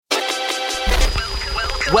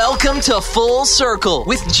Welcome to Full Circle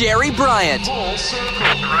with Jerry Bryant. Full Circle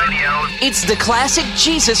Radio. It's the classic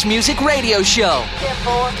Jesus music radio show.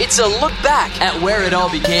 It's a look back at where it all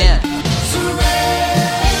began.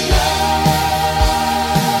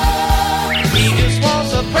 He just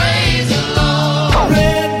wants to praise the Lord.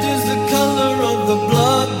 Red is the color of the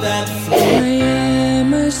blood that flows. I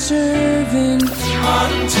am a servant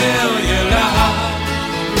Until your life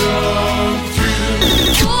runs through.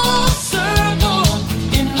 Full circle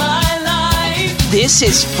in my life. This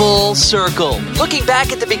is Full Circle, looking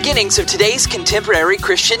back at the beginnings of today's contemporary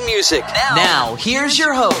Christian music. Now here's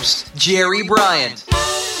your host, Jerry Bryant.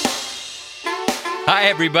 Hi,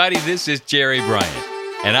 everybody. This is Jerry Bryant,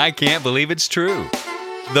 and I can't believe it's true.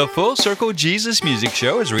 The Full Circle Jesus Music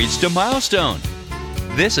Show has reached a milestone.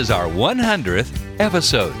 This is our 100th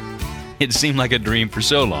episode. It seemed like a dream for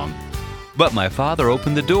so long, but my father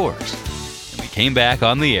opened the doors, and we came back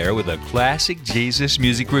on the air with a classic Jesus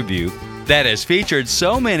music review that has featured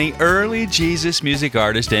so many early Jesus music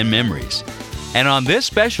artists and memories. And on this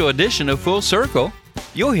special edition of Full Circle,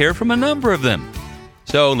 you'll hear from a number of them.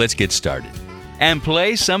 So let's get started and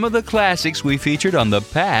play some of the classics we featured on the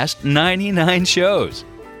past 99 shows.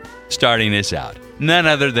 Starting this out, none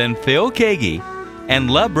other than Phil Keaggy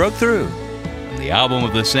and Love Broke Through, from the album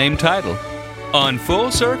of the same title, on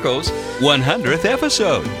Full Circle's 100th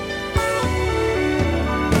episode.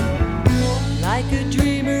 like a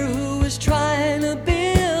dreamer who was trying to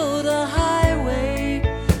build a highway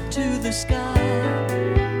to the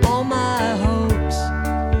sky. All my hopes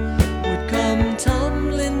would come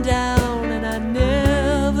tumbling down, and I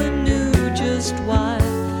never knew just why.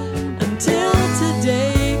 Until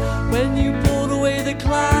today, when you pulled away the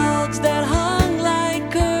clouds that hung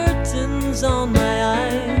like curtains on my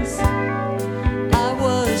eyes, I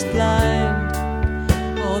was blind.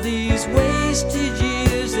 All these wasted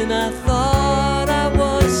years, and I thought I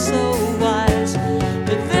was so wise.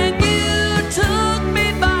 But then you took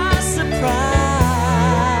me by surprise.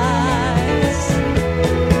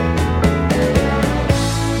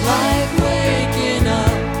 Like waking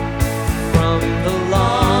up from the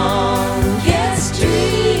longest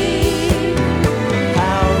dream.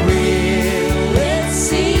 How real it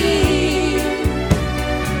seemed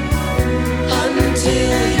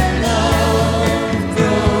until your love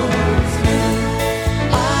broke through.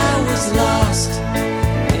 I was lost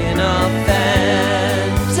in a fantasy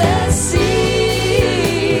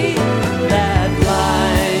that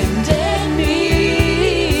blinded me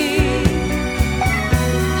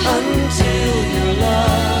until your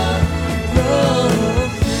love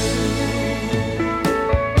broke through.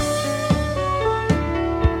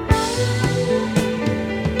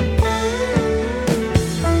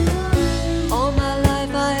 All my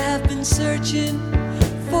life I have been searching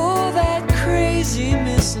for that crazy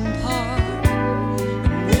missing part.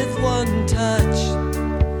 And with one touch,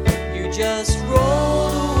 you just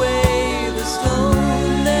rolled away the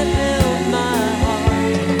stone that held my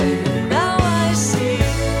heart. Now I see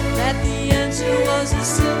that the answer was as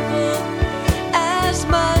simple as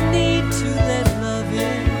my need to let love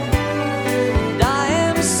in. And I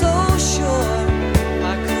am so sure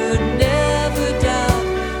I could never doubt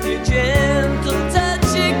your gentle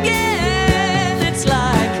touch again. It's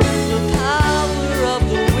like the power of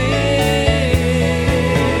the wind,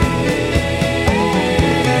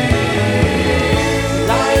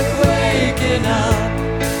 like waking up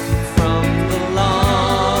from the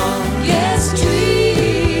longest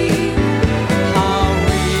dream. How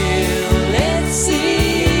real it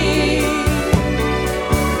seemed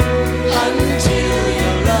until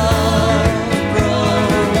your love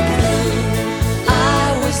broke through. I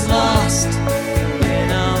was lost in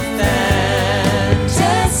a fantasy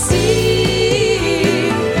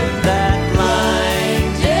that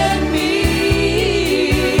blinded me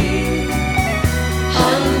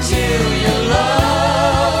until your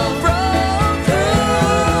love broke through.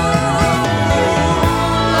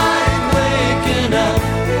 Like waking up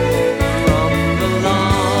from the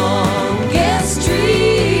longest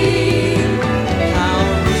dream. How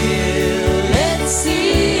real it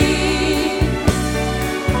seemed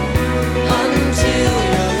until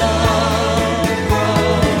your love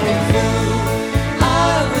broke through. I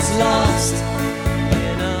was lost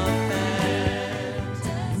in a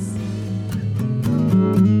fantasy.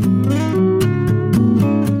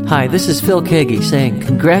 Hi, this is Phil Keaggy saying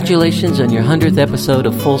congratulations on your 100th episode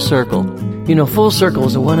of Full Circle. You know, Full Circle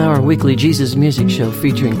is a 1-hour weekly Jesus music show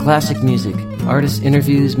featuring classic music, artist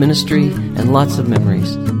interviews, ministry, and lots of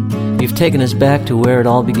memories. You've taken us back to where it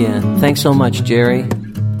all began. Thanks so much, Jerry.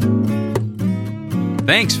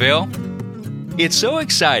 Thanks, Phil. It's so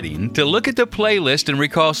exciting to look at the playlist and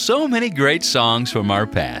recall so many great songs from our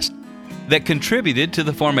past that contributed to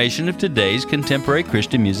the formation of today's contemporary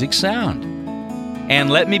Christian music sound. And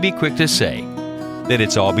let me be quick to say that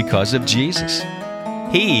it's all because of Jesus.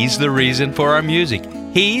 He's the reason for our music.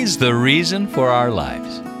 He's the reason for our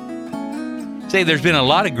lives. Say, there's been a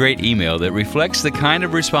lot of great email that reflects the kind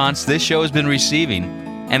of response this show has been receiving,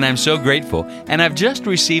 and I'm so grateful. And I've just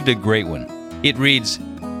received a great one. It reads,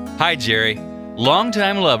 "Hi, Jerry.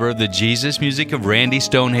 Longtime lover of the Jesus music of Randy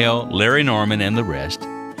Stonehill, Larry Norman, and the rest.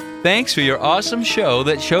 Thanks for your awesome show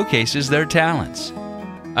that showcases their talents.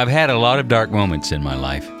 I've had a lot of dark moments in my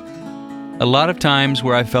life. A lot of times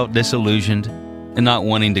where I felt disillusioned and not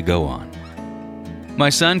wanting to go on. My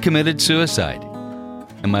son committed suicide,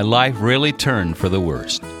 and my life really turned for the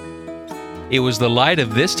worst. It was the light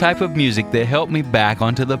of this type of music that helped me back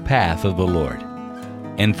onto the path of the Lord.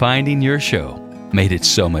 And finding your show made it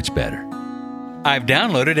so much better. I've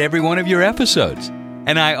downloaded every one of your episodes,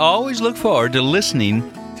 and I always look forward to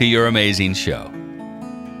listening to your amazing show.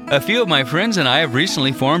 A few of my friends and I have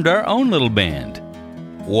recently formed our own little band,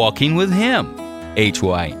 Walking with Him,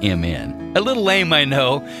 Hymn. A little lame, I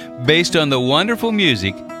know, based on the wonderful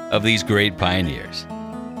music of these great pioneers.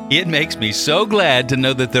 It makes me so glad to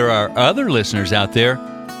know that there are other listeners out there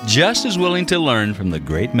just as willing to learn from the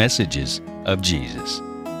great messages of Jesus.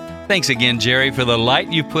 Thanks again, Jerry, for the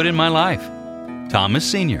light you've put in my life. Thomas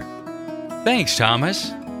Sr." Thanks,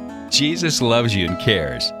 Thomas. Jesus loves you and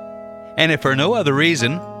cares. And if for no other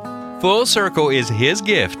reason, Full Circle is His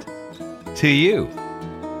gift to you.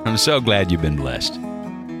 I'm so glad you've been blessed.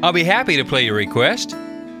 I'll be happy to play your request,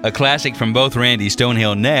 a classic from both Randy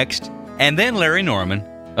Stonehill next, and then Larry Norman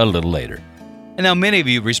a little later. And now many of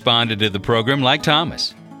you responded to the program like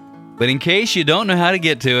Thomas. But in case you don't know how to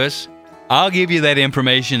get to us, I'll give you that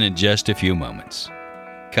information in just a few moments.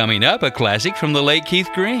 Coming up, a classic from the late Keith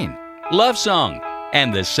Green, Love Song,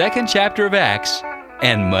 and the second chapter of Acts,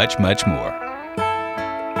 and much, much more.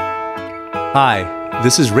 Hi,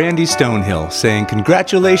 this is Randy Stonehill saying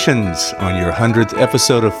congratulations on your 100th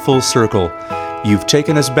episode of Full Circle. You've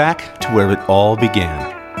taken us back to where it all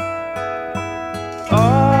began.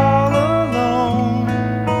 All alone,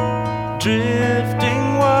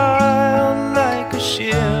 drifting wild like a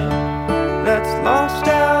ship that's lost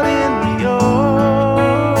out in the ocean.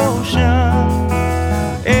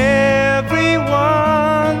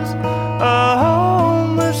 Everyone's a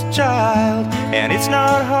homeless child, and it's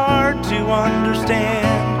not hard to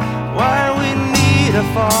understand why we need a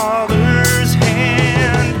father's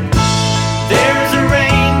hand. There's a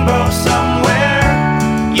rainbow somewhere,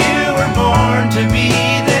 you were born to be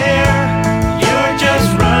there. You're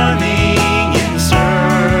just running in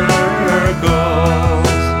circles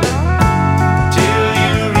till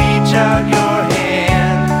you reach out your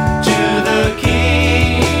hand to the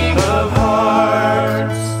King of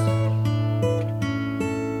Hearts.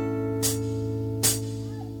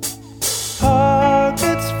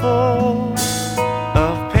 Pockets full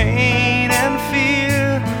of pain and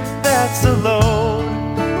fear, that's a load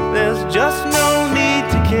there's just no need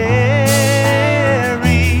to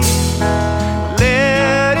carry.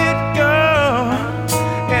 Let it go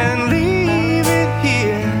and leave it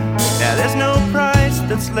here. Now there's no price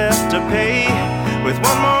that's left to pay with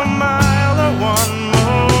one more mile or one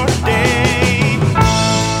more day.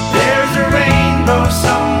 There's a rainbow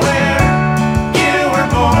somewhere, you were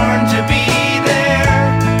born to be there.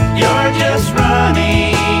 You're just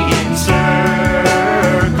running in circles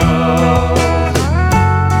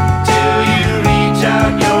till you reach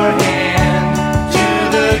out your hand to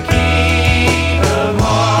the King of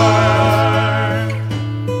Hearts.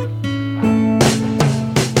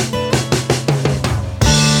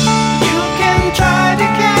 You can try to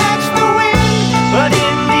catch the wind, but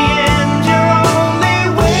in the end you're only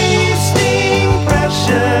wasting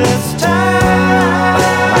precious time.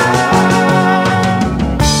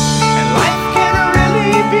 And life can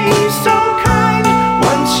really be so kind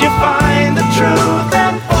once you find the truth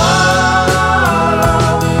and follow.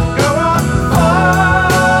 Go on,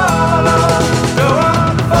 follow. Go on,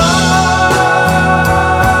 follow.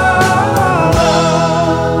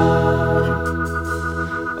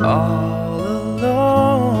 All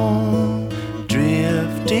alone,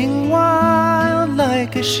 drifting wild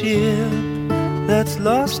like a ship that's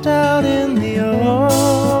lost out in the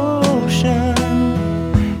ocean.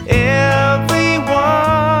 Everyone's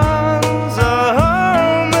a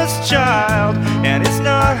homeless child, and it's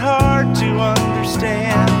not hard to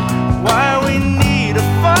understand why we need a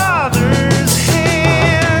father's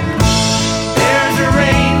hand. There's a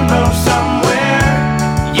rainbow somewhere,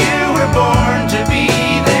 you were born to be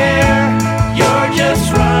there. You're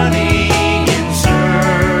just running in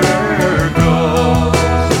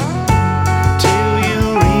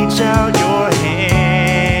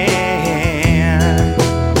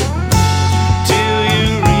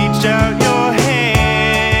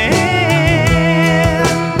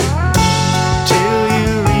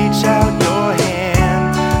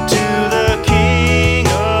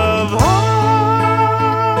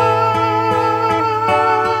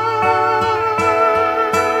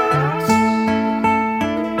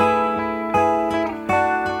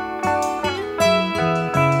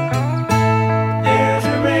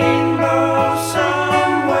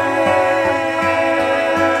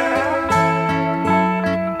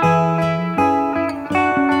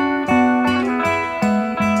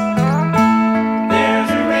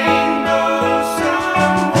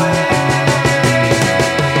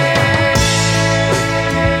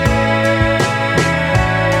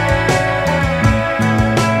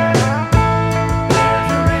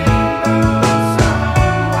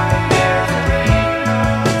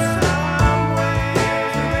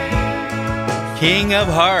King of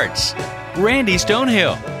Hearts, Randy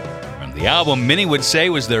Stonehill, from the album many would say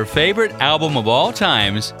was their favorite album of all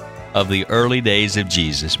times of the early days of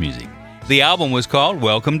Jesus music. The album was called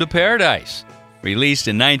Welcome to Paradise, released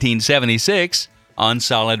in 1976 on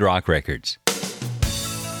Solid Rock Records.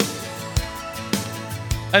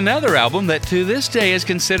 Another album that to this day is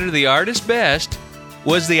considered the artist's best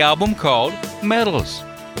was the album called Medals,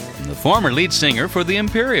 from the former lead singer for the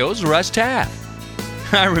Imperials, Russ Taff.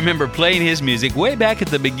 I remember playing his music way back at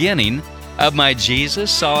the beginning of my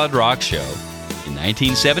Jesus Solid Rock show in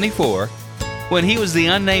 1974 when he was the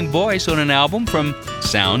unnamed voice on an album from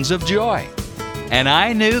Sounds of Joy. And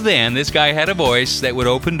I knew then this guy had a voice that would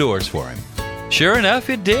open doors for him. Sure enough,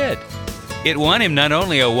 it did. It won him not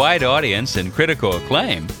only a wide audience and critical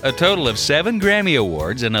acclaim, a total of 7 Grammy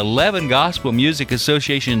Awards and 11 Gospel Music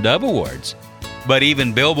Association Dove Awards, but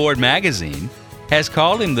even Billboard magazine has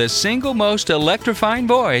called him the single most electrifying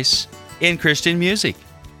voice in Christian music.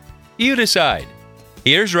 You decide.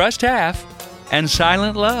 Here's Russ Taff and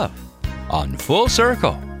Silent Love on Full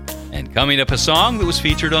Circle. And coming up, a song that was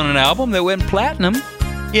featured on an album that went platinum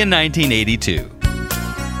in 1982.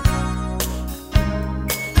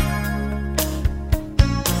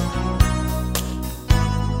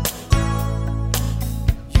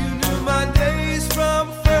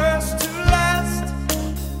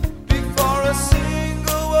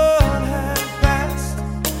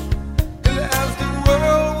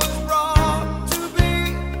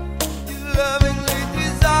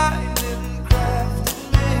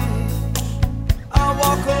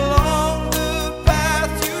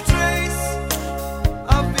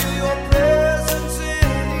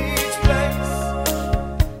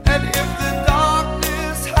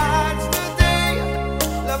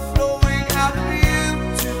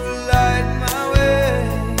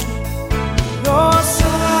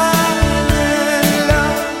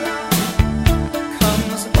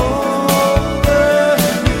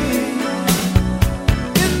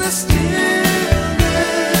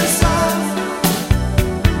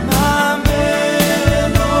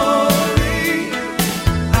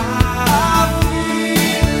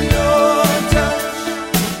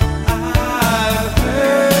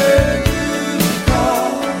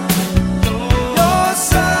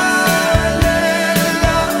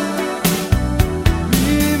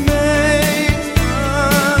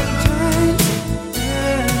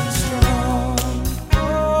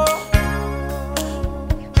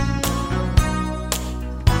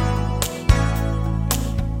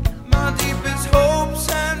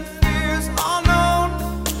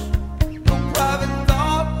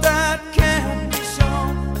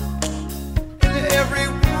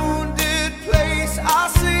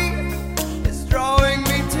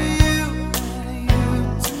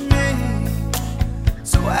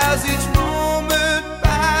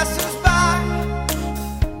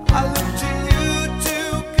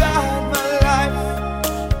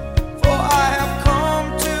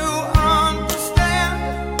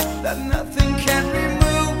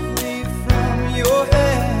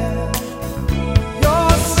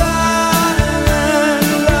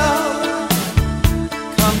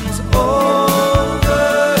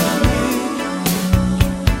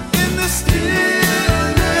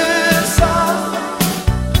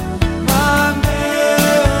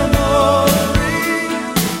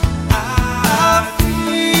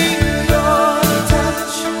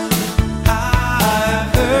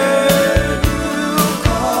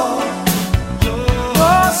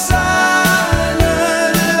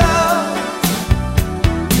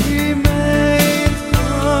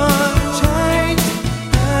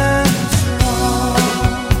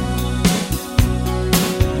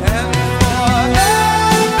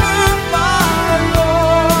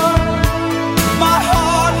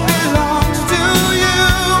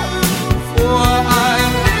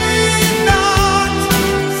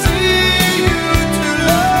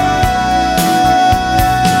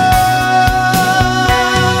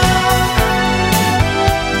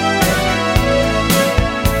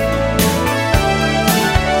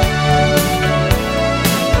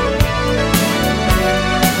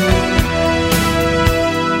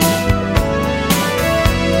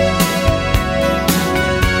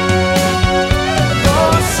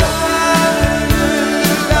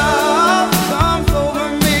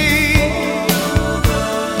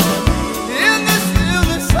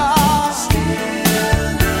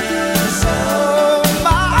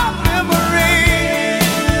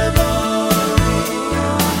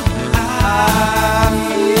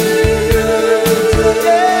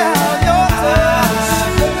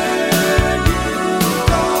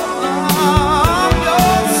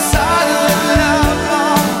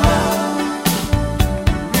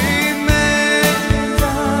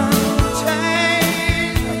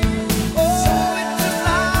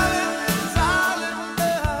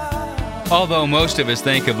 Although most of us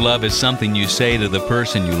think of love as something you say to the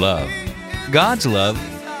person you love, God's love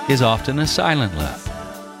is often a silent love.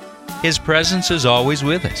 His presence is always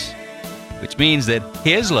with us, which means that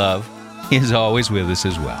His love is always with us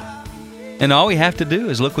as well. And all we have to do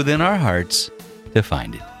is look within our hearts to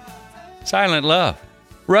find it. Silent Love,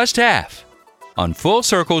 Russ Taff, on Full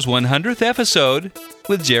Circle's 100th episode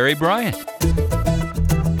with Jerry Bryant.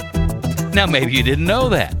 Now, maybe you didn't know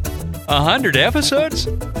that. 100 episodes?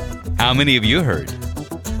 How many have you heard?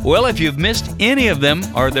 Well, if you've missed any of them,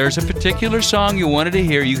 or there's a particular song you wanted to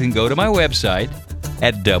hear, you can go to my website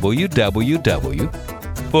at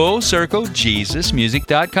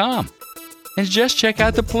www.fullcirclejesusmusic.com and just check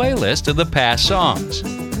out the playlist of the past songs.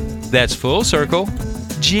 That's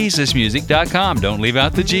fullcirclejesusmusic.com. Don't leave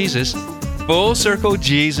out the Jesus.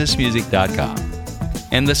 fullcirclejesusmusic.com.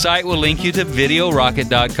 And the site will link you to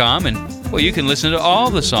videorocket.com, and well, you can listen to all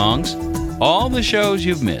the songs, all the shows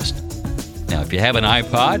you've missed. Now, if you have an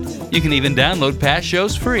iPod, you can even download past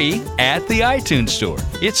shows free at the iTunes Store.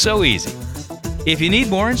 It's so easy. If you need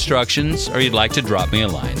more instructions or you'd like to drop me a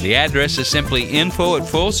line, the address is simply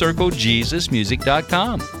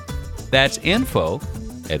info@fullcirclejesusmusic.com. That's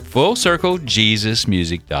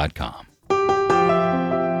info@fullcirclejesusmusic.com.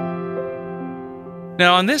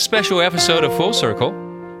 Now, on this special episode of Full Circle,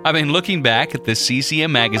 I've been looking back at the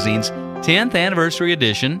CCM Magazine's 10th anniversary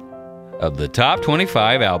edition of the top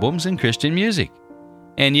 25 albums in Christian music,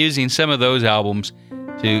 and using some of those albums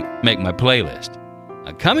to make my playlist.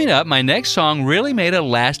 Now, coming up, my next song really made a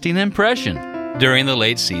lasting impression during the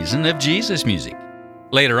late season of Jesus music.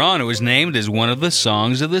 Later on, it was named as one of the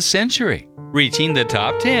songs of the century, reaching the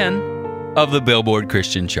top 10 of the Billboard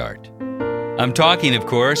Christian chart. I'm talking, of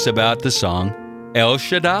course, about the song El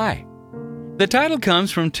Shaddai. The title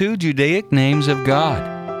comes from two Judaic names of God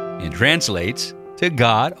and translates to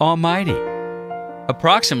God Almighty.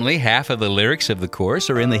 Approximately half of the lyrics of the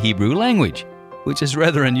chorus are in the Hebrew language, which is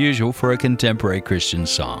rather unusual for a contemporary Christian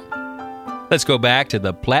song. Let's go back to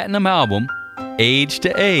the platinum album, Age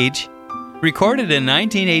to Age, recorded in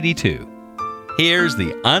 1982. Here's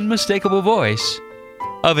the unmistakable voice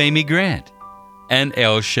of Amy Grant and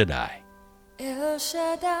El Shaddai. El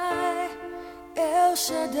Shaddai, El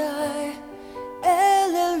Shaddai,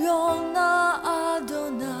 El Elyon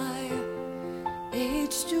Adonai.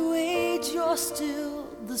 Age to age, you're still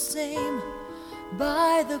the same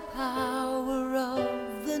by the power of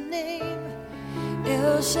the name.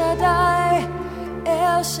 El Shaddai,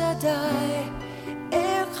 El Shaddai,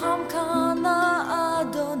 Echam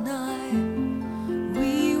Adonai.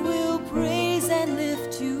 We will praise and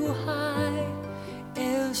lift you high,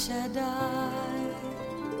 El Shaddai.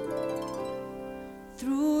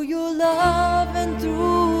 Through your love and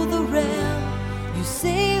through the Ram, you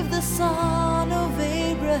saved the son of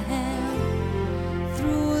Abraham.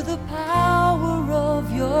 Through the power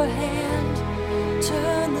of your hand,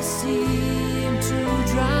 turn the sea into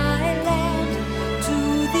dry land.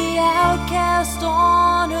 To the outcast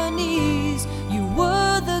on her knees, you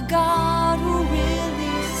were the God who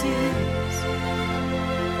really sees.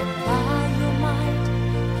 And by your might,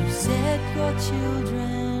 you set your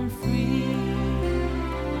children free.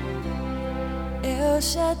 El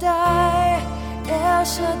Shaddai, El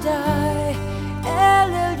Shaddai, El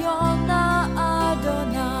Elyon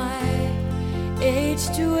Adonai. Age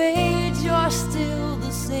to age, you're still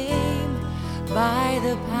the same by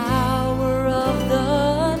the power of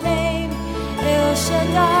the name. El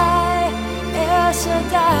Shaddai, El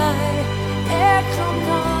Shaddai,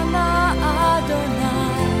 Echam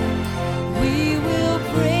Adonai. We will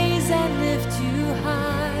praise and lift you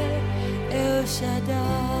high, El Shaddai.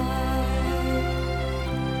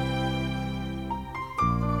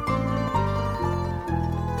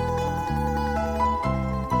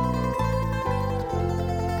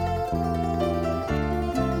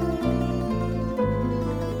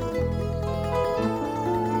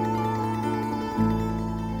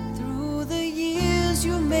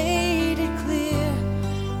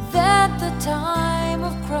 Time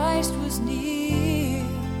of Christ was near,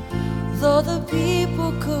 though the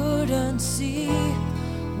people couldn't see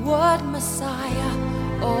what Messiah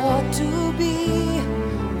ought to be.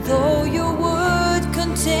 Though your word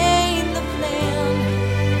contained the plan,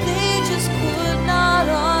 they just could not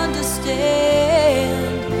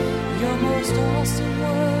understand. Your most awesome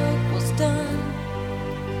work was done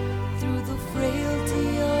through the frailty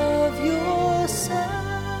of your Son.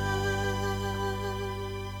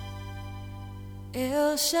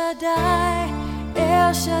 El Shaddai,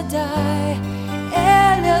 El Shaddai,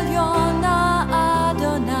 El Elyon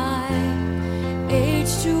Adonai.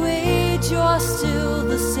 Age to age, you're still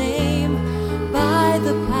the same by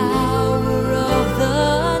the power of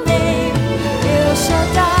the name.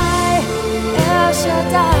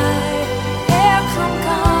 Shaddai,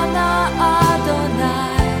 Elkamkana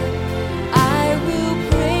Adonai. I will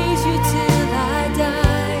praise you till I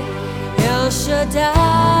die. El Shaddai,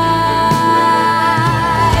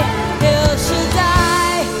 El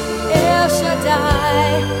Shaddai, El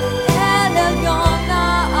Shaddai, El Elyon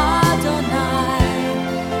Adonai.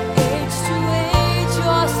 Age to age,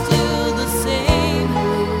 you're still the same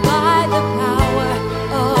by the power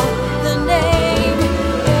of the name.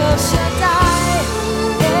 El Shaddai,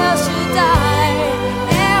 El Shaddai,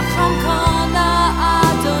 Elkamkana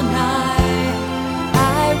Adonai.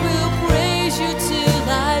 I will praise you till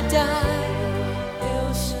I die. El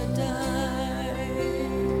Shaddai.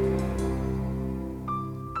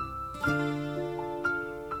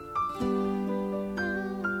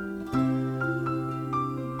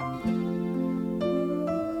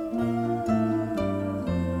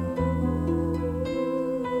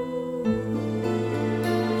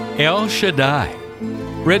 El Shaddai,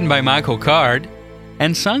 written by Michael Card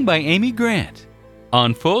and sung by Amy Grant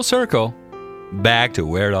on Full Circle, back to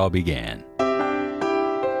where it all began.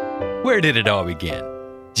 Where did it all begin?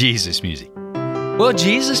 Jesus music. Well,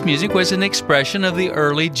 Jesus music was an expression of the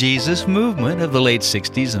early Jesus movement of the late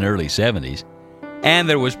 60s and early 70s, and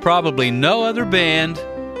there was probably no other band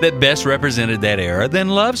that best represented that era than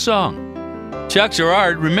Love Song. Chuck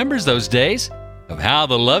Girard remembers those days of how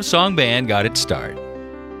the Love Song Band got its start.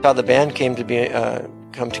 How the band came to be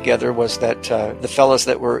come together was that the fellas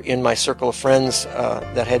that were in my circle of friends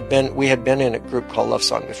we had been in a group called Love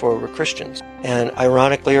Song before we were Christians, and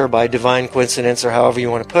ironically, or by divine coincidence, or however you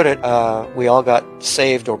want to put it, we all got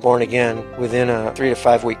saved or born again within a 3 to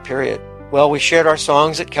 5 week period. Well, we shared our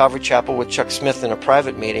songs at Calvary Chapel with Chuck Smith in a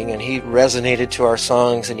private meeting, and he resonated to our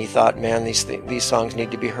songs, and he thought, man, these songs need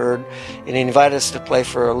to be heard. And he invited us to play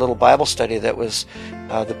for a little Bible study that was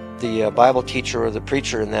the Bible teacher or the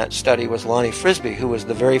preacher in that study was Lonnie Frisbee, who was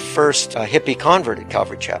the very first hippie convert at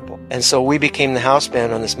Calvary Chapel. And so we became the house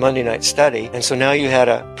band on this Monday night study. And so now you had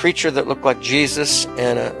a preacher that looked like Jesus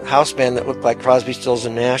and a house band that looked like Crosby, Stills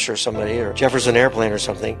and Nash or somebody, or Jefferson Airplane or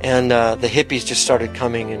something. And the hippies just started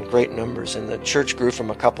coming in great numbers. And the church grew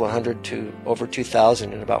from a couple of hundred to over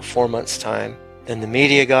 2,000 in about 4 months' time. Then the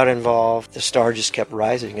media got involved. The star just kept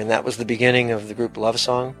rising. And that was the beginning of the group Love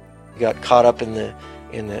Song. We got caught up in the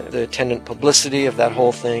attendant publicity of that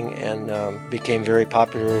whole thing, and became very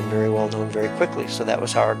popular and very well known very quickly. So that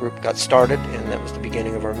was how our group got started, and that was the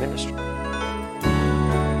beginning of our ministry.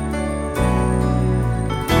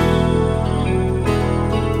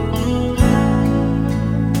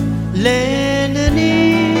 Lend an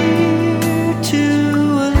ear to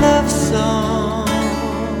a love song.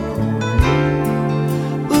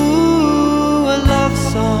 Ooh, a love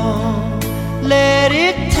song. Let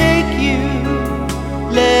it take you.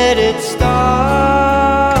 Let it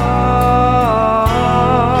start.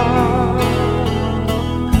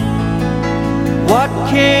 What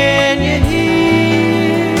can you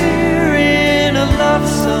hear in a love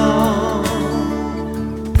song?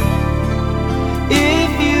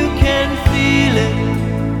 If you can feel it,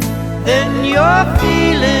 then you're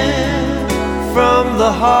feeling from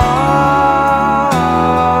the heart.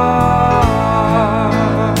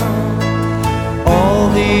 All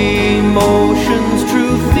the emotions,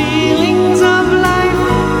 true feelings of life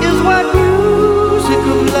is what music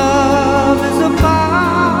of love is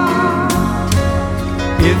about.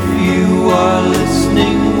 If you are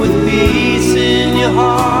listening with peace in your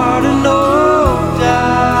heart and no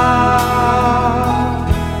doubt,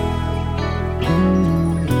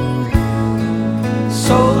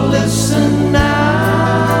 so listen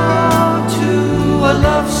now to a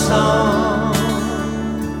love song.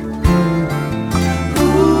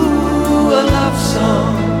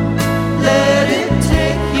 Let it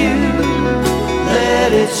take you,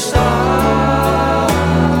 let it start.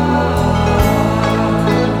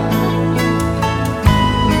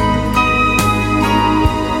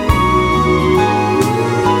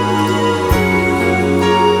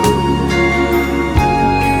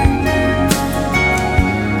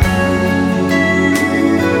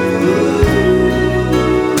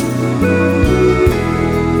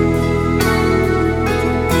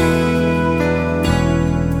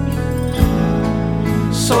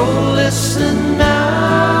 So listen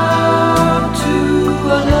now to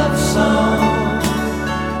a love song.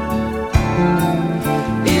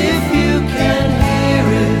 If you can hear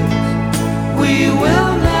it, we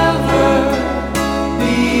will never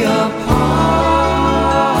be apart.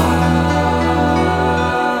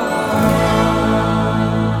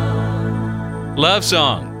 Love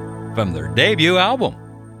Song from their debut album.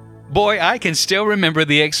 Boy, I can still remember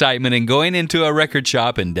the excitement in going into a record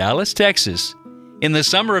shop in Dallas, Texas in the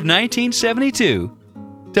summer of 1972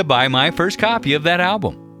 to buy my first copy of that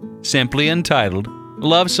album, simply entitled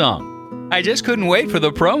Love Song. I just couldn't wait for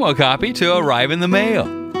the promo copy to arrive in the mail.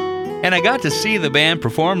 And I got to see the band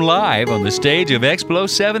perform live on the stage of Explo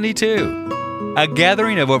 72, a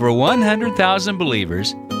gathering of over 100,000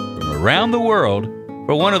 believers from around the world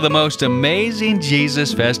for one of the most amazing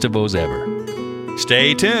Jesus festivals ever.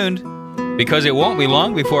 Stay tuned, because it won't be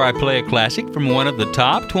long before I play a classic from one of the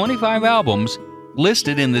top 25 albums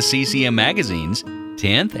listed in the CCM Magazine's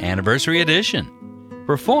 10th Anniversary Edition,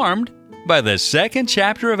 performed by the second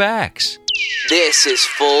chapter of Acts. This is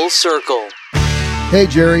Full Circle. Hey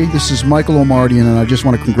Jerry, this is Michael Omardian, and I just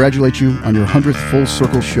want to congratulate you on your 100th Full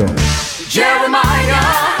Circle show. Jeremiah,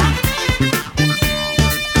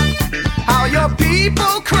 how your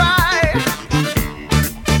people cry.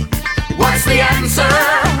 What's the answer?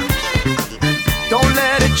 Don't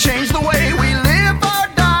let it change the way we live or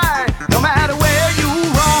die. No matter where you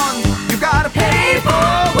run, you gotta pay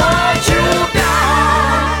for what you've done.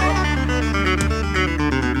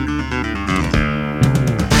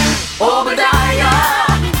 Obadiah,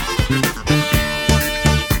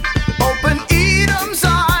 open Edom's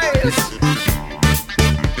eyes.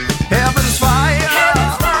 Heaven's fire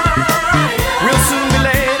will soon be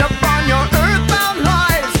laid upon your earthbound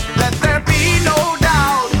lives. Let there be no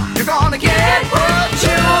doubt you're gonna get what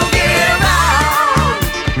you give out.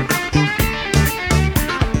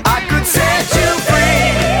 I could set you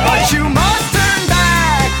free, but you must turn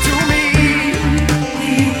back to me.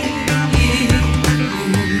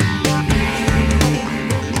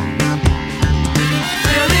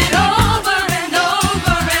 Fill it over and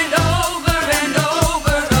over and over and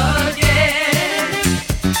over again.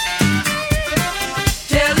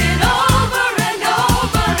 Tell it over and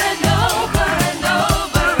over and over and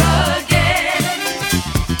over again.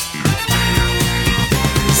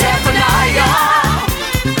 Zephaniah,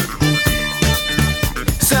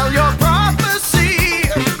 sell your prophecy.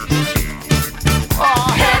 Oh,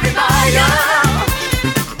 Hananiah,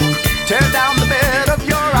 tear down the bed of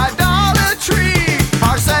your idolatry.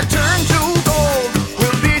 Hearts that turn to gold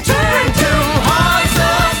will be turned to hearts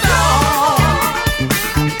of stone.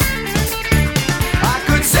 I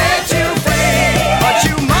could set you free, but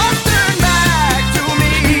you must turn back to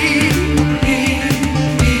me.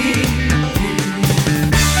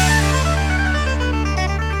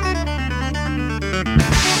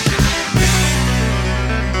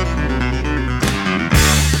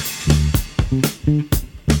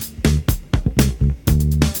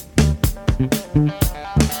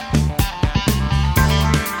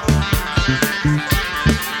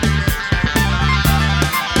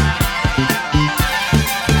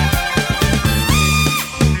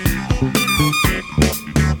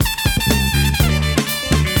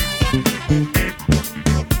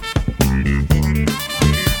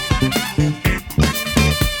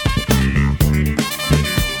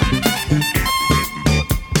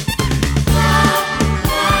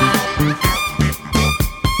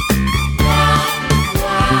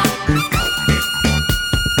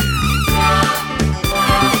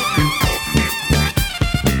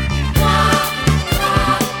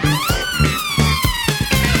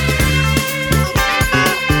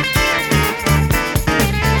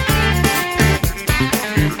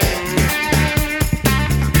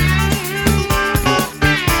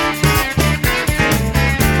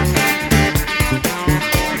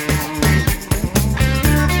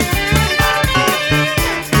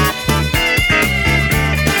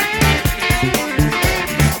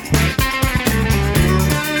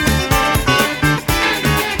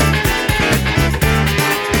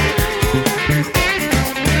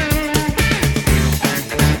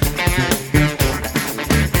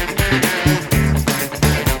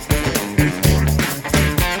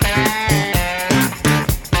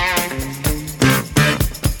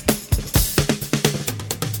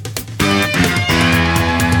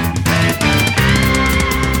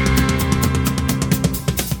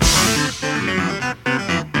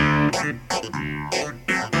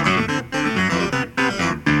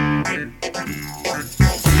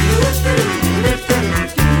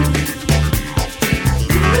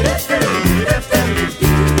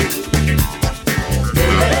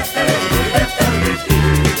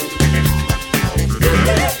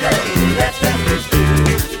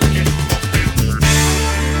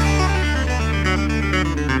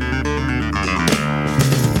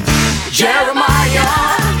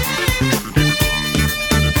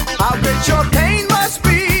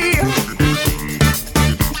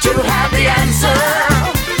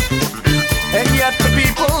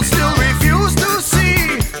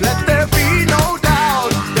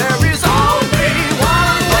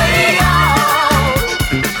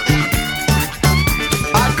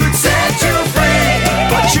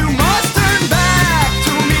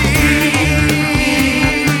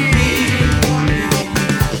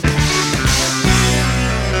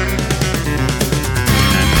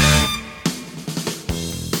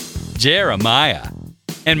 Jeremiah,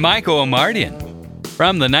 and Michael Omardian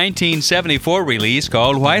from the 1974 release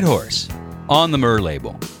called White Horse on the Myrrh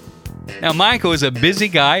label. Now, Michael is a busy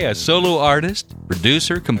guy, a solo artist,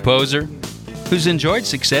 producer, composer, who's enjoyed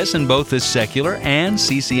success in both the secular and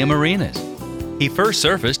CCM arenas. He first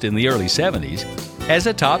surfaced in the early 70s as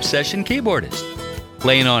a top session keyboardist,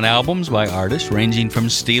 playing on albums by artists ranging from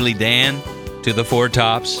Steely Dan to the Four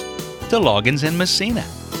Tops to Loggins and Messina.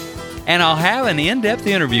 And I'll have an in-depth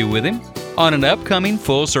interview with him on an upcoming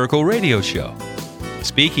Full Circle radio show.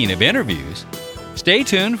 Speaking of interviews, stay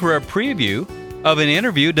tuned for a preview of an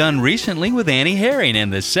interview done recently with Annie Herring in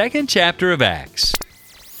the second chapter of Acts.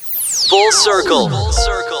 Full Circle.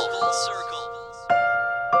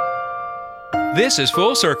 This is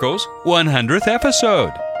Full Circle's 100th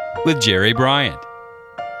episode with Jerry Bryant.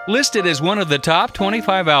 Listed as one of the top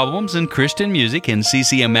 25 albums in Christian music in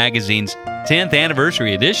CCM Magazine's 10th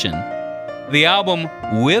anniversary edition, the album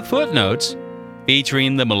With Footnotes,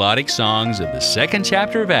 featuring the melodic songs of the second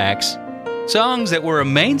chapter of Acts, songs that were a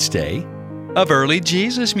mainstay of early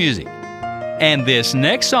Jesus music. And this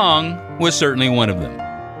next song was certainly one of them.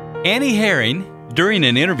 Annie Herring, during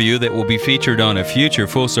an interview that will be featured on a future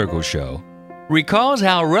Full Circle show, recalls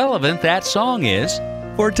how relevant that song is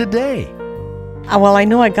for today. Well, I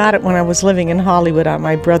know I got it when I was living in Hollywood on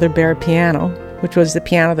my Brother Bear piano, which was the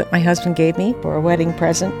piano that my husband gave me for a wedding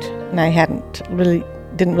present, and I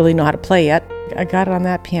didn't really know how to play yet. I got it on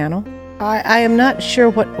that piano. I am not sure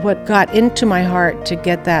what got into my heart to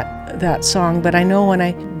get that song, but I know when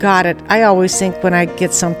I got it, I always think when I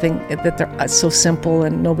get something that they're so simple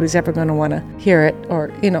and nobody's ever going to want to hear it,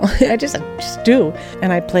 or, I just do.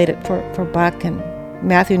 And I played it for Buck, and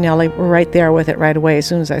Matthew and Nellie were right there with it right away as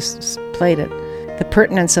soon as I played it. The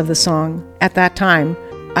pertinence of the song at that time,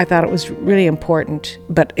 I thought it was really important,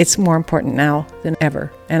 but it's more important now than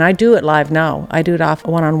ever. And I do it live now. I do it off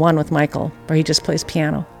one-on-one with Michael, where he just plays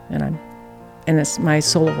piano, and it's my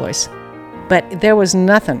solo voice. But there was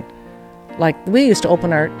nothing like, we used to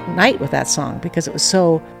open our night with that song because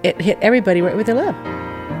it hit everybody right where they live.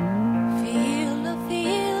 Feel the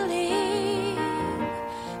feeling,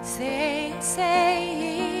 say,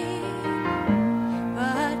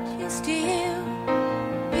 but you still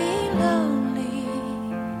be lonely.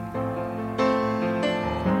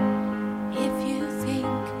 If you think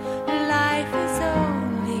life is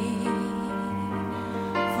only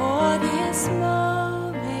for this moment.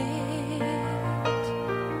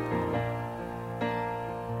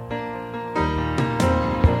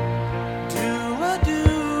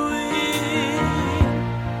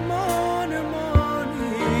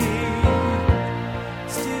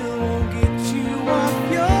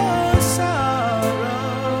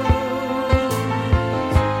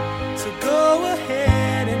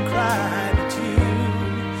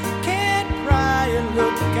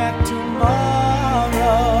 Look at tomorrow.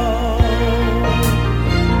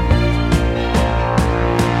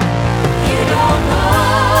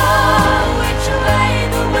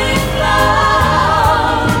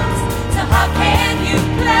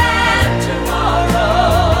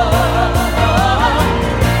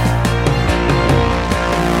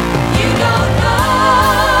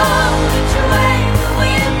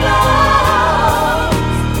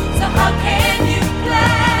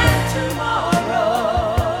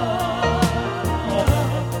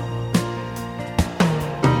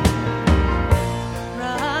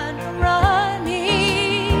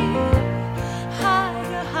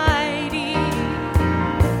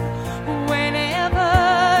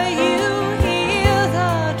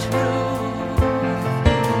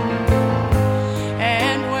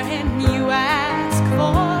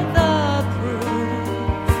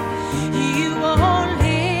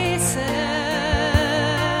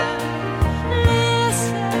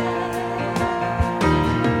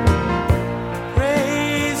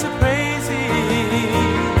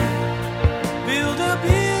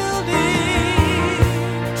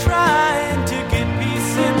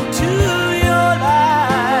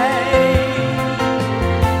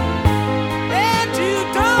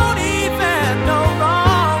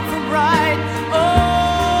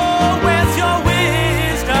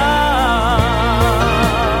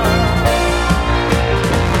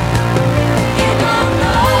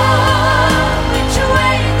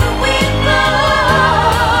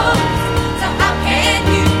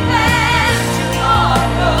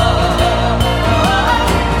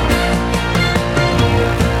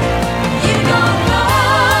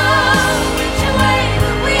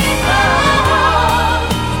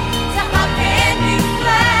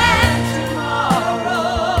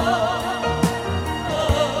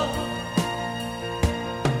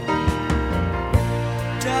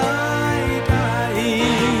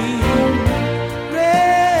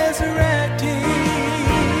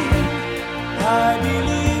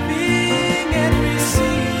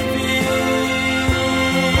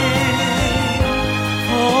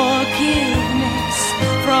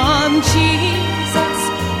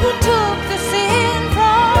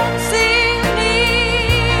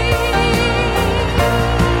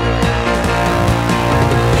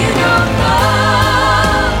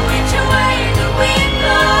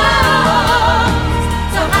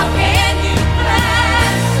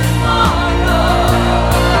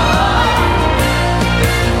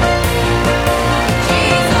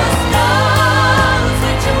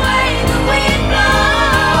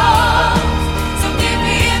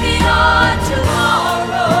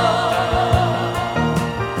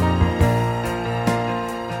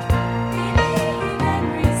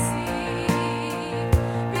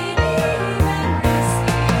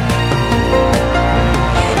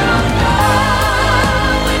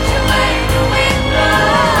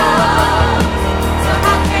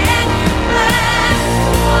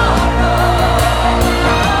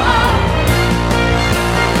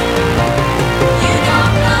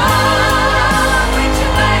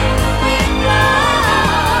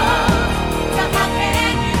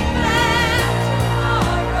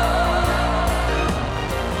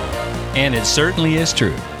 And it certainly is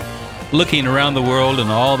true. Looking around the world and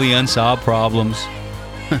all the unsolved problems,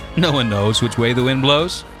 no one knows which way the wind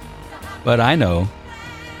blows. But I know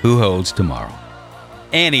who holds tomorrow.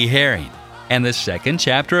 Annie Herring and the second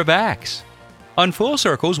chapter of Acts on Full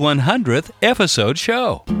Circle's 100th episode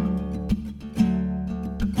show.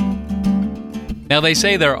 Now, they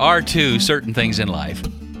say there are two certain things in life: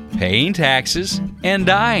 paying taxes and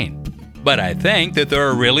dying. But I think that there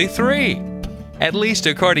are really three, at least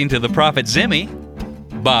according to the prophet Zimmy,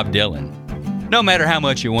 Bob Dylan. No matter how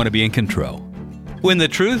much you want to be in control, when the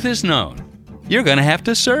truth is known, you're going to have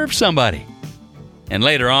to serve somebody. And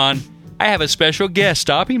later on, I have a special guest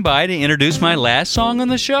stopping by to introduce my last song on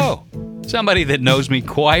the show, somebody that knows me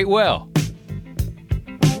quite well.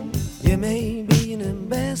 You may be an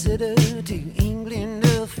ambassador to England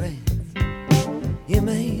or France. You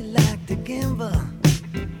may like to gamble.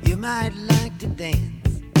 You might like to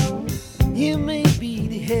dance. You may be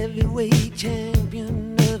the heavyweight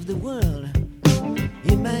champion of the world.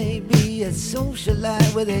 You may be a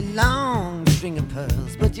socialite with a long string of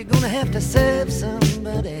pearls, but you're gonna have to serve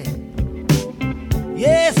somebody.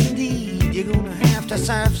 Yes, indeed, you're gonna have to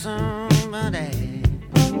serve somebody.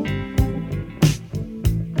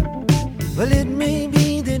 Well, it may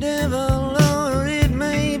be the devil or it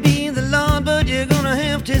may be the Lord, but you're gonna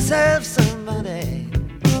have to serve somebody.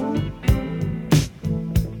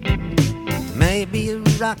 Maybe a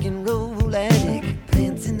rock and roll addict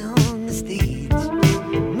dancing on the stage,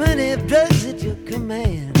 money, drugs at your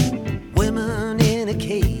command, women in a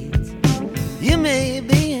cage. You may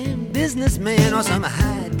be a businessman or some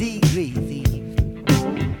high-degree thief.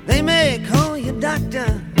 They may call you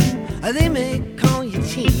doctor, or they may call you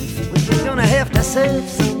chief, but you're gonna have to serve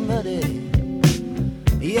somebody.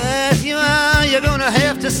 Yes, you are. You're gonna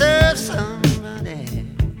have to serve somebody.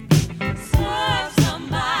 Serve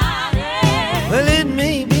somebody. Well, it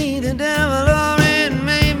may be the devil or it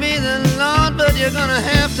may be the Lord, but you're gonna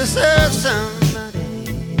have to serve somebody.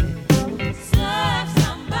 Serve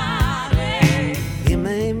somebody. You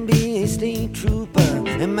may be a state trooper,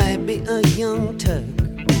 it might be a young Turk,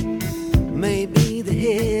 maybe the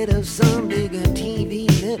head of some bigger TV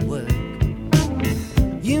network.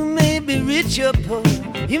 You may be rich or poor,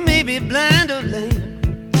 you may be blind or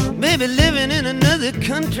lame, maybe living in another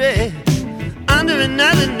country under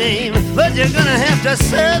another name, but you're gonna have to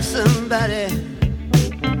serve somebody.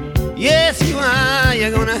 Yes, you are.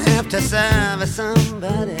 You're gonna have to serve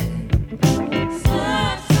somebody.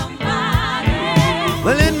 Serve somebody.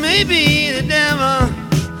 Well, it may be the devil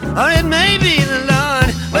or it may be the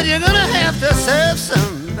Lord, but you're gonna have to serve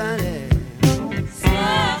somebody.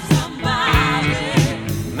 Serve somebody.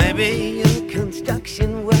 Maybe you're a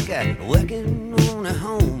construction worker working on a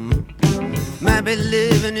home. Might be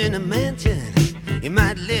living in a mansion. You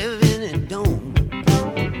might live in a dome.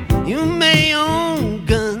 You may own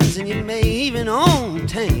guns and you may even own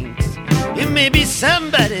tanks. You may be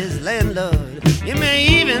somebody's landlord. You may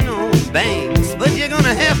even own banks, but you're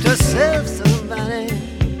gonna have to serve somebody.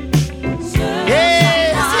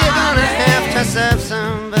 Yes, you're gonna have to serve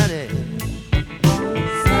somebody.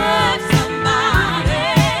 Serve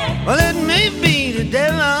somebody. Well, it may be the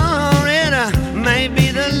devil or it may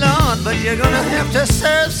be the Lord, but you're gonna have to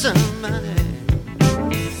serve somebody.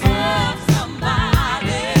 Serve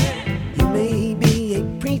somebody. You may be a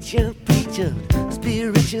preacher,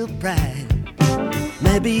 spiritual pride.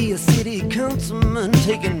 Maybe a city councilman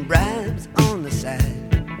taking bribes on the side.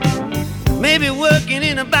 Maybe working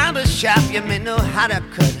in a barber shop, you may know how to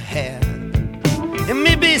cut hair. It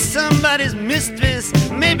may be somebody's mistress,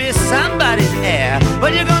 maybe somebody's heir,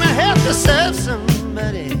 but you're gonna have to serve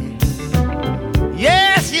somebody.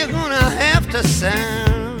 Yes, you're gonna have to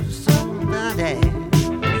serve somebody.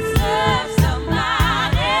 Serve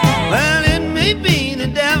somebody. Well, it may be the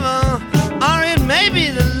devil or it may be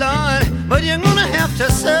the Lord, but you're gonna have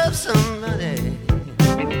to serve somebody.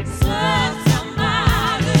 Serve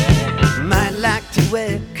somebody. Might like to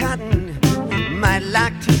wear cotton, might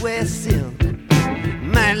like to wear silk,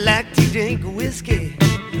 might like to drink whiskey,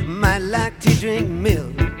 might like to drink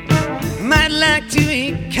milk, might like to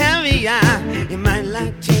eat caviar, you might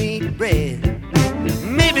like to eat bread.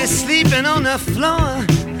 Maybe sleeping on the floor,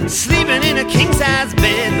 sleeping in a king-size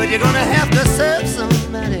bed, but you're gonna have to serve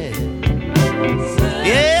somebody.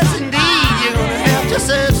 Yes, indeed, you're gonna have to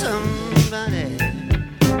serve somebody.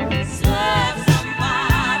 Serve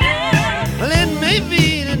somebody. Well, it may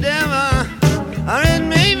be the devil or it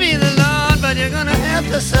may be the Lord, but you're gonna have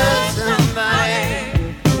to serve somebody.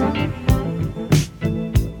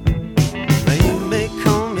 You may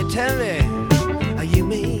call me Terry, or you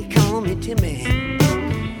may call me Timmy.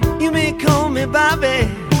 You may call me Bobby,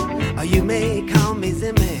 or you may call me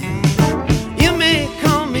Zimmy.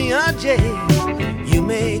 J. You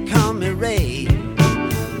may call me Ray.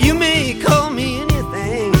 You may call me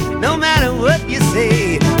anything. No matter what you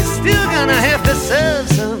say, you're still gonna have to serve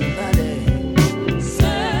somebody.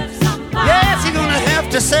 Serve somebody. Yes, you're gonna have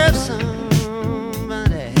to serve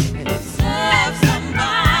somebody. Serve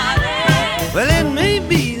somebody. Well, it may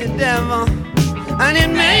be the devil, and it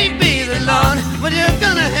may be the Lord, but you're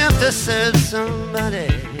gonna have to serve somebody.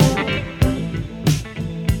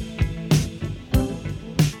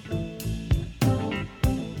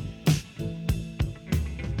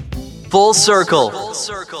 Full Circle.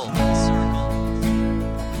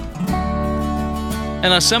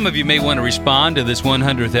 And now some of you may want to respond to this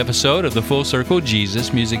 100th episode of the Full Circle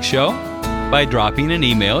Jesus Music Show by dropping an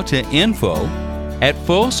email to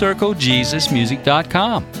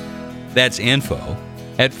info@fullcirclejesusmusic.com. That's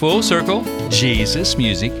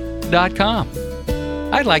info@fullcirclejesusmusic.com.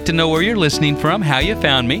 I'd like to know where you're listening from, how you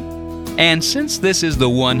found me, and since this is the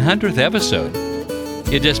 100th episode,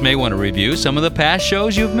 you just may want to review some of the past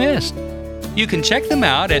shows you've missed. You can check them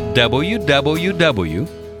out at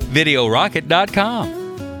www.videorocket.com.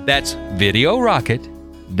 That's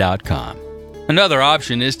videorocket.com. Another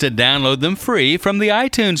option is to download them free from the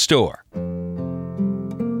iTunes Store.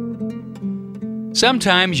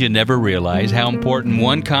 Sometimes you never realize how important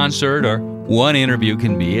one concert or one interview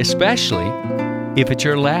can be, especially if it's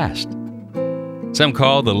your last. Some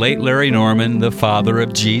call the late Larry Norman the father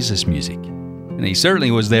of Jesus music, and he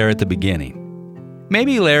certainly was there at the beginning.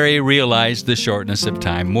 Maybe Larry realized the shortness of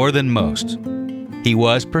time more than most. He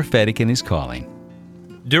was prophetic in his calling.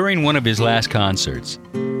 During one of his last concerts,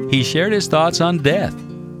 he shared his thoughts on death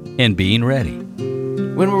and being ready.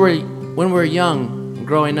 When we're young,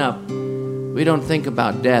 growing up, we don't think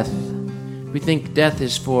about death. We think death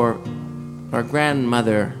is for our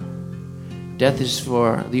grandmother. Death is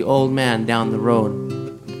for the old man down the road.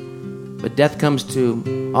 But death comes to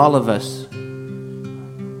all of us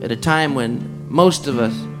at a time when most of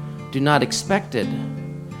us do not expect it.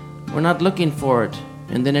 We're not looking for it,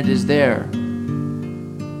 and then it is there.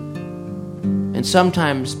 And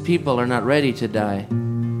sometimes people are not ready to die.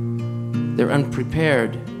 They're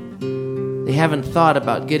unprepared. They haven't thought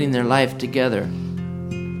about getting their life together.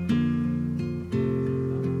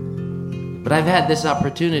 But I've had this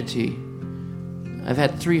opportunity. I've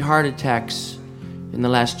had 3 heart attacks in the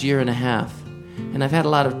last year and a half, and I've had a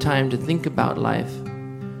lot of time to think about life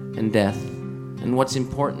and death and what's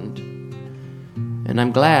important. And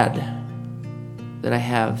I'm glad that I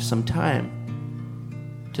have some time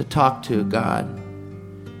to talk to God,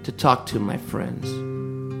 to talk to my friends,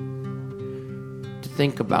 to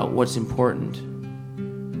think about what's important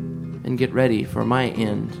and get ready for my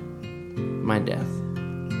end, my death.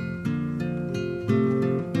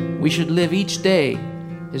 We should live each day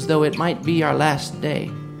as though it might be our last day,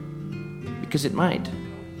 because it might.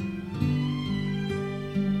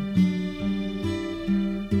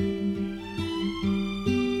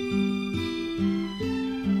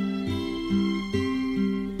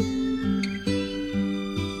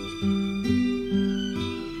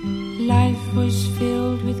 Life was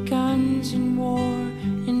filled with guns and war,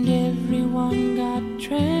 and everyone got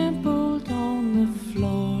trampled on the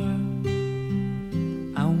floor.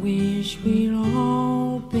 I wish we'd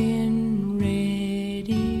all been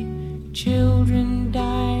ready. Children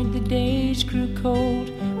died, the days grew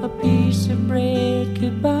cold. A piece of bread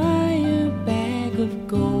could buy a bag of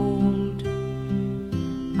gold.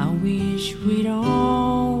 I wish we'd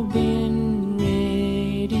all been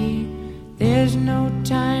ready. There's no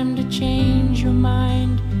time to change your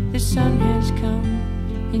mind. The sun has come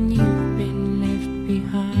and you've been left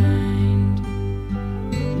behind.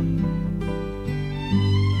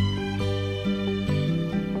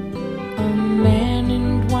 A man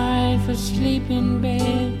and wife asleep in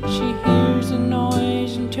bed. She hears a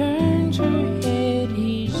noise and turns her head.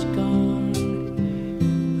 He's gone.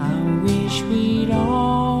 I wish we'd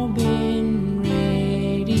all been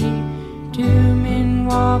ready. 2 men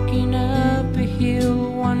walking up a hill.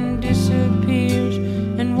 One disappears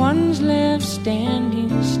and one's left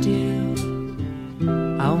standing still.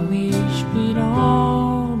 I wish we'd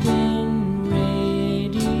all been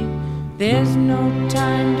ready. There's no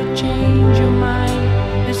time to change your mind.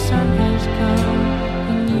 The sun has come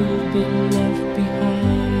and you've been left behind.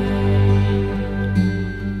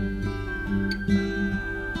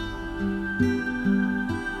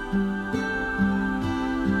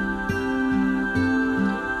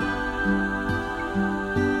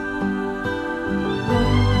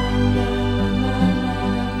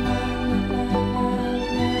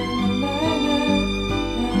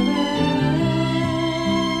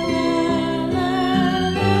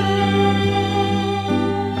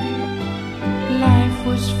 Life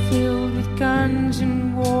was filled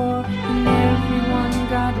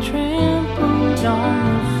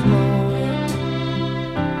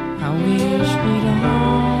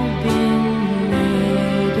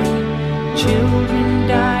children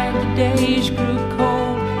died, the days grew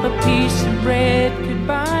cold. A piece of bread could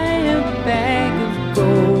buy a bag of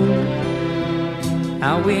gold.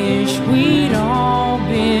 I wish we'd all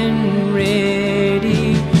been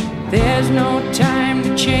ready. There's no time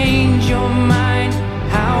to change your mind.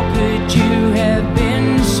 How could you have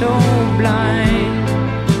been so blind?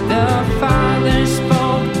 The Father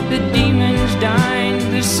spoke, the demons dined.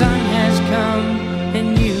 The Son has come,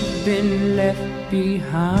 and you've been left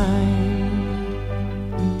behind.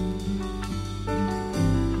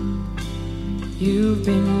 You've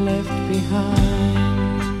been left behind.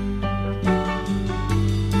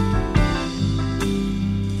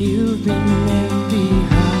 You've been left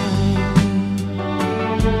behind.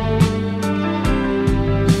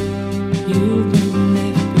 You've been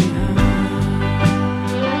left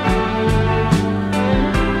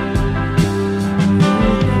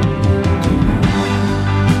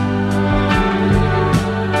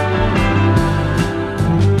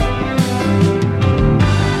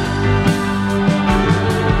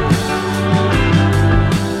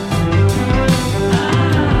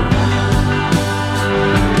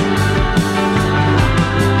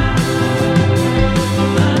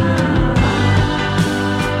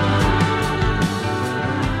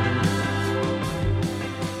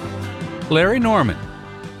Larry Norman,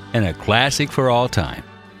 and a classic for all time.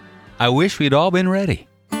 I wish we'd all been ready.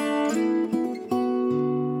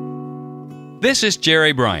 This is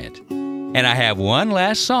Jerry Bryant, and I have one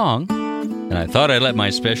last song, and I thought I'd let my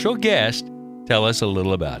special guest tell us a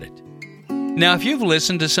little about it. Now, if you've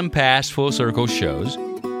listened to some past Full Circle shows,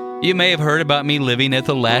 you may have heard about me living at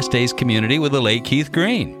the Last Days community with the late Keith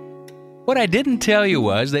Green. What I didn't tell you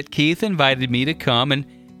was that Keith invited me to come and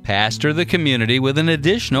pastor the community with an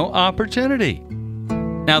additional opportunity.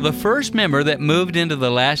 Now, the first member that moved into the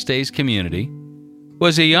Last Days community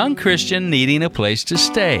was a young Christian needing a place to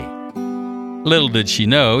stay. Little did she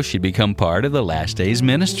know she'd become part of the Last Days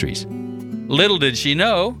ministries. Little did she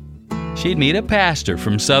know she'd meet a pastor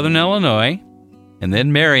from Southern Illinois and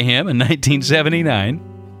then marry him in 1979.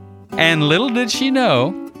 And little did she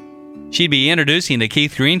know she'd be introducing a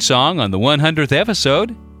Keith Green song on the 100th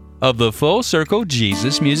episode of the Full Circle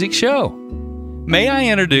Jesus Music Show. May I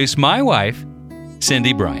introduce my wife,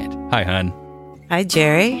 Cindy Bryant. Hi, hon. Hi,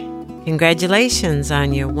 Jerry. Congratulations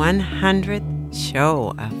on your 100th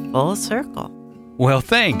show, A Full Circle. Well,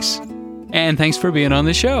 thanks. And thanks for being on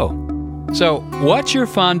the show. So, what's your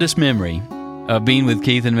fondest memory of being with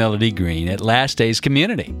Keith and Melody Green at Last Days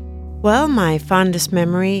Community? Well, my fondest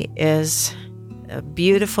memory is a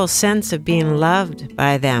beautiful sense of being loved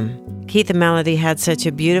by them. Keith and Melody had such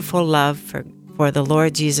a beautiful love for the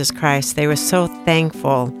Lord Jesus Christ. They were so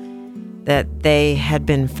thankful that they had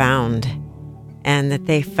been found and that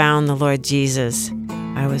they found the Lord Jesus.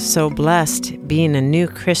 I was so blessed being a new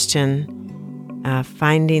Christian,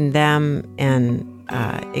 finding them and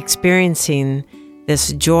experiencing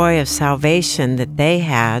this joy of salvation that they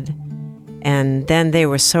had. And then they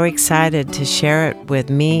were so excited to share it with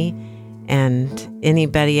me and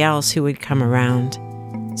anybody else who would come around.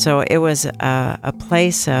 So it was a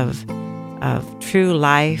place of true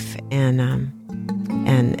life and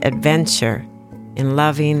adventure in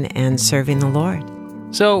loving and serving the Lord.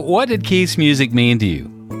 So what did Keith's music mean to you?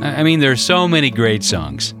 I mean, there's so many great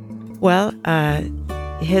songs. Well,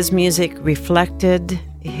 his music reflected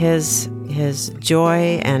his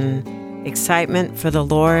joy and excitement for the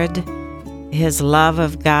Lord, his love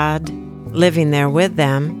of God, living there with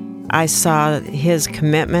them. I saw his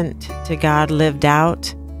commitment to God lived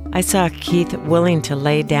out. I saw Keith willing to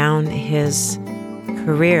lay down his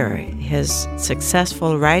career, his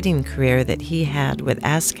successful writing career that he had with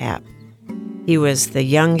ASCAP. He was the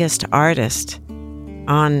youngest artist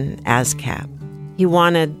on ASCAP. He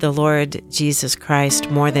wanted the Lord Jesus Christ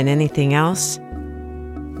more than anything else.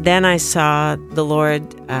 Then I saw the Lord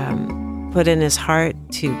put in his heart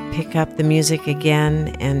to pick up the music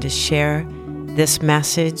again and to share this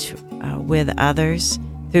message with others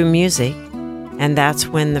through music. And that's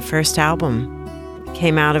when the first album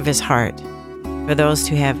came out of his heart, for those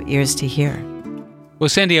who have ears to hear. Well,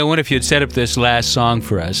 Cindy, I wonder if you'd set up this last song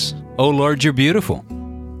for us. Oh, Lord, You're Beautiful.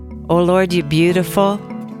 Oh, Lord, You're Beautiful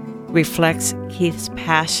reflects Keith's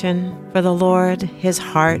passion for the Lord, his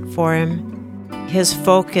heart for him. His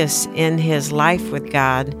focus in his life with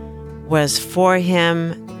God was for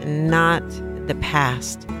him, not the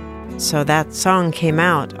past. So that song came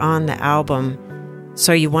out on the album,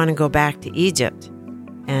 So You Want to Go Back to Egypt.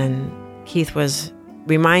 And Keith was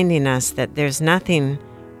reminding us that there's nothing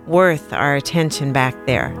worth our attention back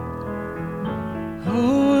there.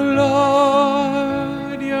 Oh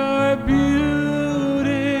Lord, You're beautiful.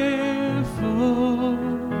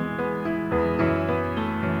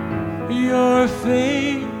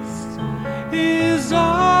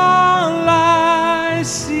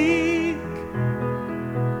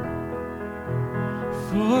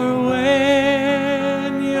 For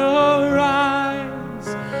when your eyes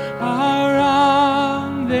are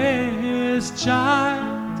on this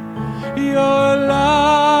child, your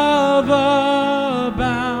love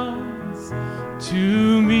abounds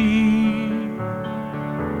to me.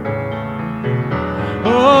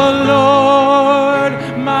 Oh Lord,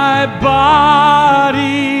 my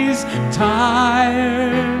body's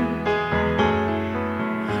tired,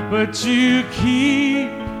 but you keep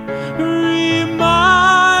reminding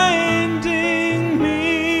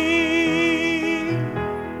me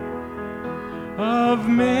of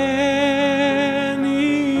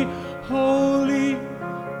many holy,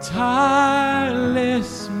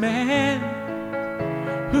 tireless men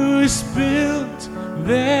who spilt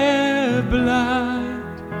their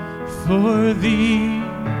blood for thee.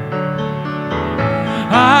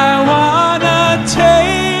 I wanna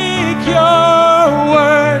take your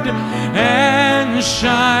word and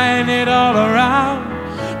shine it all around,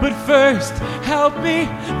 but first help me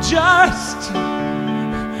just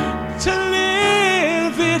to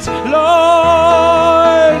live it,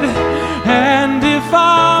 Lord. And if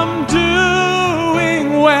I'm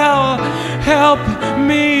doing well, help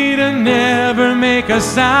me to never make a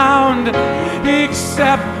sound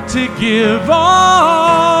except to give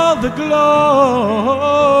all the glory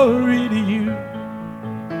to you.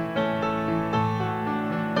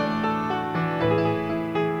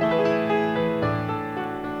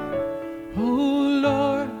 Oh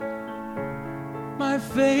Lord, my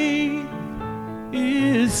faith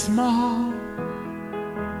is small,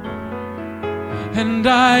 and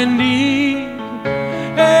I need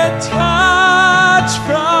a touch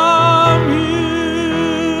from you.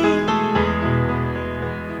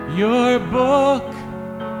 Your book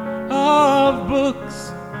of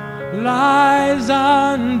books lies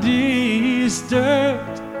undisturbed,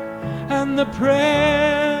 and the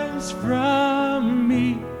prayers from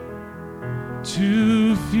me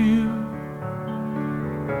too few.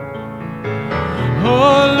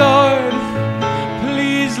 Oh Lord,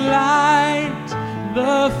 please light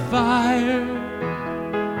the fire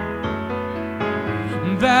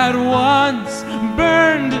that once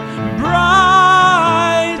burned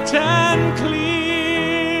bright and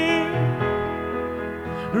clear.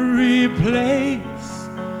 Replace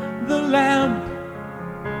the lamp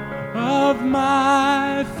of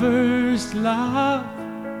my first love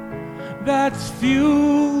that's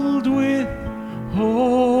fueled with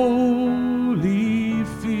holy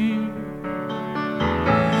fear.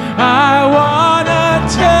 I wanna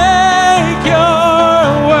take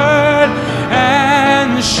your word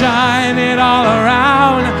and shine it all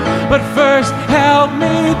around, but first help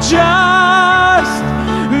me just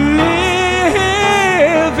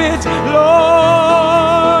live it,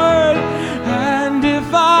 Lord. And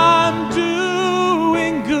if I'm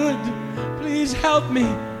doing good, please help me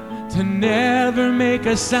to never make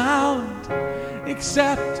a sound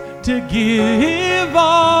except to give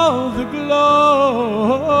all the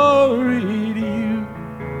glory to you.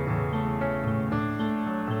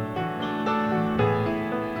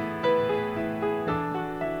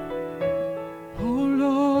 Oh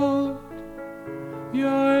Lord,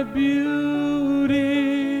 you're beautiful.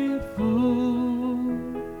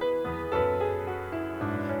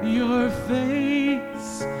 Your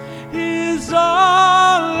face is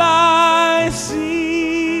all I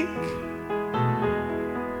seek.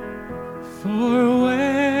 For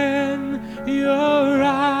when your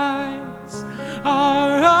eyes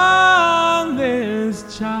are on this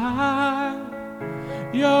child,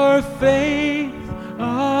 your faith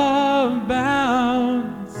abounds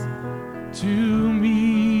to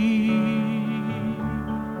me,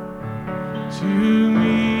 to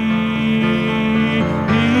me.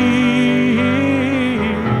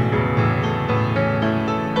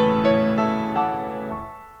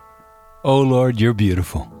 Oh Lord, you're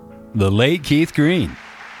beautiful. The late Keith Green.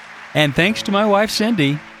 And thanks to my wife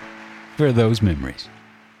Cindy for those memories.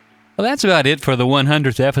 Well, that's about it for the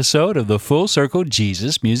 100th episode of the Full Circle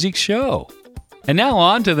Jesus Music Show. And now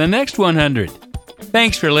on to the next 100.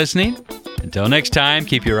 Thanks for listening. Until next time,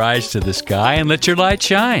 keep your eyes to the sky and let your light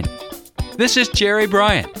shine. This is Jerry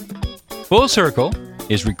Bryant. Full Circle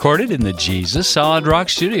is recorded in the Jesus Solid Rock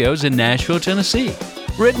Studios in Nashville, Tennessee.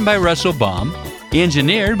 Written by Russell Baum,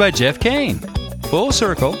 engineered by Jeff Kane. Full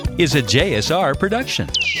Circle is a JSR production.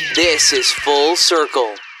 This is Full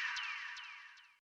Circle.